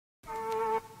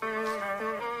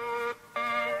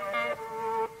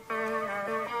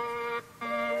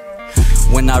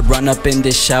When I run up in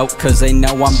this shout, cause they know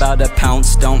I'm about to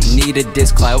pounce. Don't need a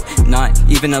disc clout, not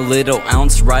even a little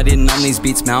ounce. Riding on these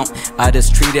beats mount, I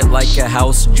just treat it like a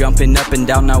house. Jumping up and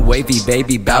down, now wavy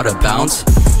baby, bout to bounce.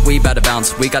 We bout to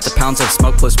bounce, we got the pounds of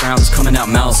smoke plus rounds coming out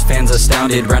mouths. Fans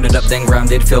astounded, rounded up then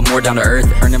grounded, feel more down to earth.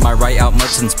 Earning my right out mud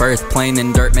since birth, playing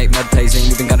in dirt, make mud plays.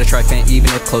 Ain't even gotta try fan, even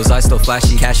if closed eyes still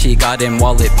flashy. Cashy, got in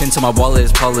wallet, pin to my wallet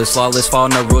is flawless. Lawless, follow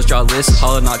no rules, draw lists.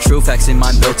 Hollow not true, facts in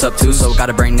mind built up too. So got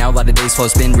a brain now, lot of days flow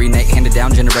spin, renate, handed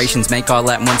down generations. Make all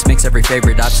at once, mix every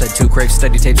favorite. I've said two crave,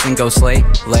 study tapes and go slay.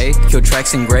 Lay, kill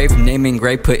tracks engrave, name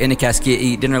engraved, put in a casket.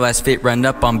 Eat dinner last fit, run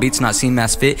up on beats, not seen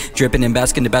mass fit. Dripping and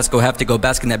basking, the bas go have to go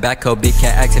bask in that backhoe. Big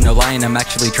cat acting no lying, I'm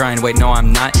actually trying. Wait, no,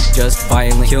 I'm not just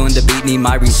violent. Killing the beat, need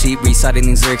my receipt. Reciting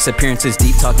these lyrics, appearances,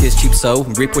 deep talk is cheap. So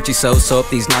reap what you sow, so up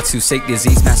these knots who sick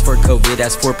disease. Mask for COVID,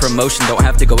 ask for promotion. Don't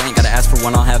have to go, ain't gotta ask for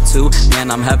one, I'll have two.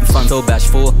 Man, I'm having fun, so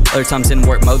bashful. Other times in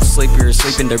work mode, sleepier,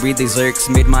 sleeping to read these lyrics.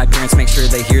 Made my parents make sure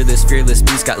they hear this fearless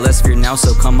beast. Got less fear now,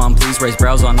 so come on, please raise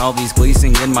brows on all these glees.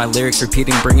 Singing my lyrics,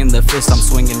 repeating, bringing the fist. I'm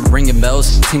swinging, ringing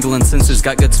bells, tingling sensors,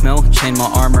 got good smell. Chain my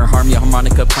armor, harmony,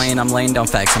 harmonica playing. I'm laying down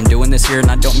facts. I'm doing this here, and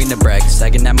I don't mean to brag.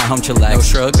 Sagging at my home chillax. No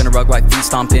shrug, gonna rug like feet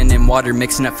stomping in water,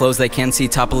 mixing at flows they can see.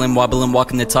 Toppling, wobbling,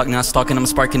 walking the talk, not stalking. I'm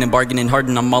sparking and bargaining hard,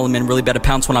 and I'm mauling in. Really better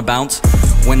pounce when I bounce.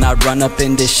 When I run up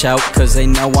in this shout, cause they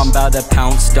know I'm about to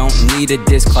pounce. Don't need a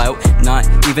disc clout, not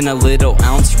even a little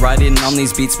ounce. Riding on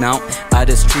these beats mount, I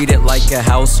just treat it like a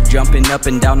house. Jumping up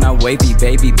and down, now wavy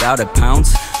baby, bout to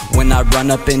pounce. When I run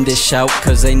up in this shout,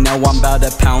 cause they know I'm about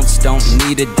to pounce. Don't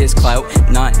need a disc clout,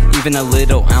 not even a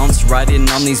little ounce. Riding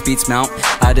on these beats mount,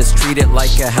 I just treat it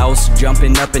like a house.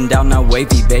 Jumping up and down, now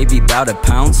wavy baby, bout to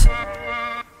pounce.